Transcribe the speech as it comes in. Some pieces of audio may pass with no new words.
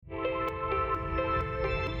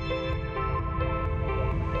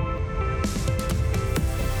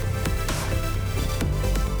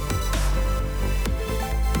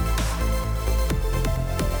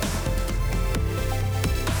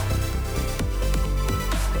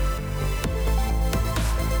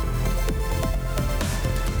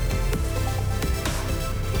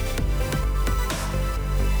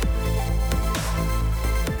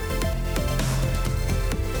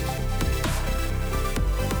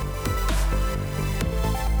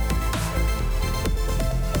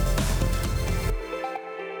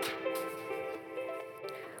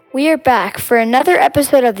We are back for another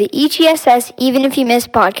episode of the EGSS Even If You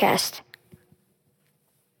Missed podcast.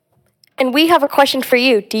 And we have a question for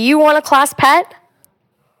you. Do you want a class pet?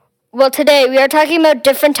 Well, today we are talking about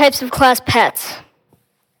different types of class pets.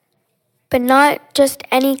 But not just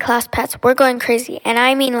any class pets. We're going crazy. And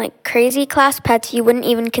I mean like crazy class pets you wouldn't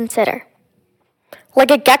even consider.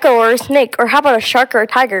 Like a gecko or a snake, or how about a shark or a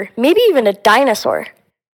tiger? Maybe even a dinosaur.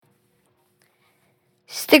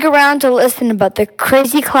 Stick around to listen about the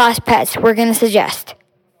crazy class pets we're going to suggest.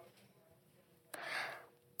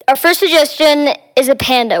 Our first suggestion is a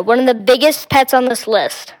panda, one of the biggest pets on this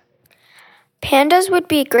list. Pandas would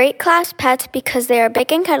be great class pets because they are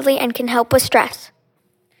big and cuddly and can help with stress.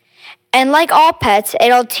 And like all pets,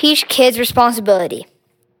 it'll teach kids responsibility.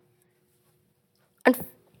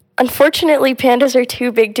 Unfortunately, pandas are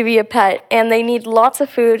too big to be a pet, and they need lots of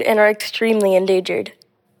food and are extremely endangered.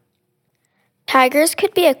 Tigers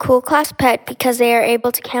could be a cool class pet because they are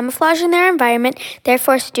able to camouflage in their environment,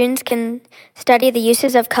 therefore students can study the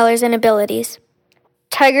uses of colors and abilities.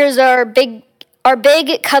 Tigers are big,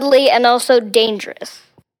 cuddly, and also dangerous.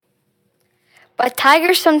 But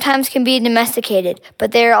tigers sometimes can be domesticated,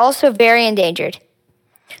 but they are also very endangered.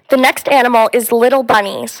 The next animal is little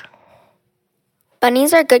bunnies.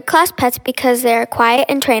 Bunnies are good class pets because they are quiet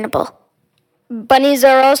and trainable. Bunnies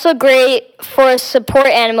are also great for a support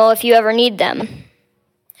animal if you ever need them.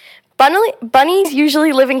 Bunnies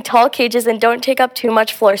usually live in tall cages and don't take up too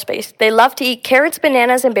much floor space. They love to eat carrots,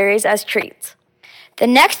 bananas, and berries as treats. The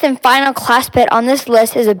next and final class pet on this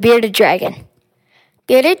list is a bearded dragon.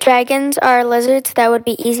 Bearded dragons are lizards that would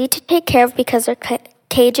be easy to take care of because their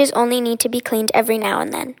cages only need to be cleaned every now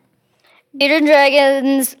and then. Bearded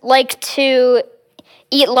dragons like to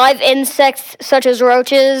eat live insects such as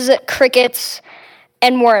roaches, crickets,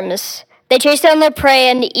 and worms. They chase down their prey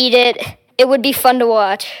and eat it. It would be fun to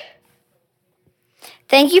watch.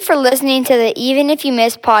 Thank you for listening to the Even If You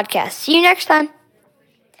Missed podcast. See you next time.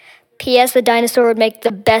 P.S. The dinosaur would make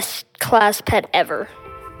the best class pet ever.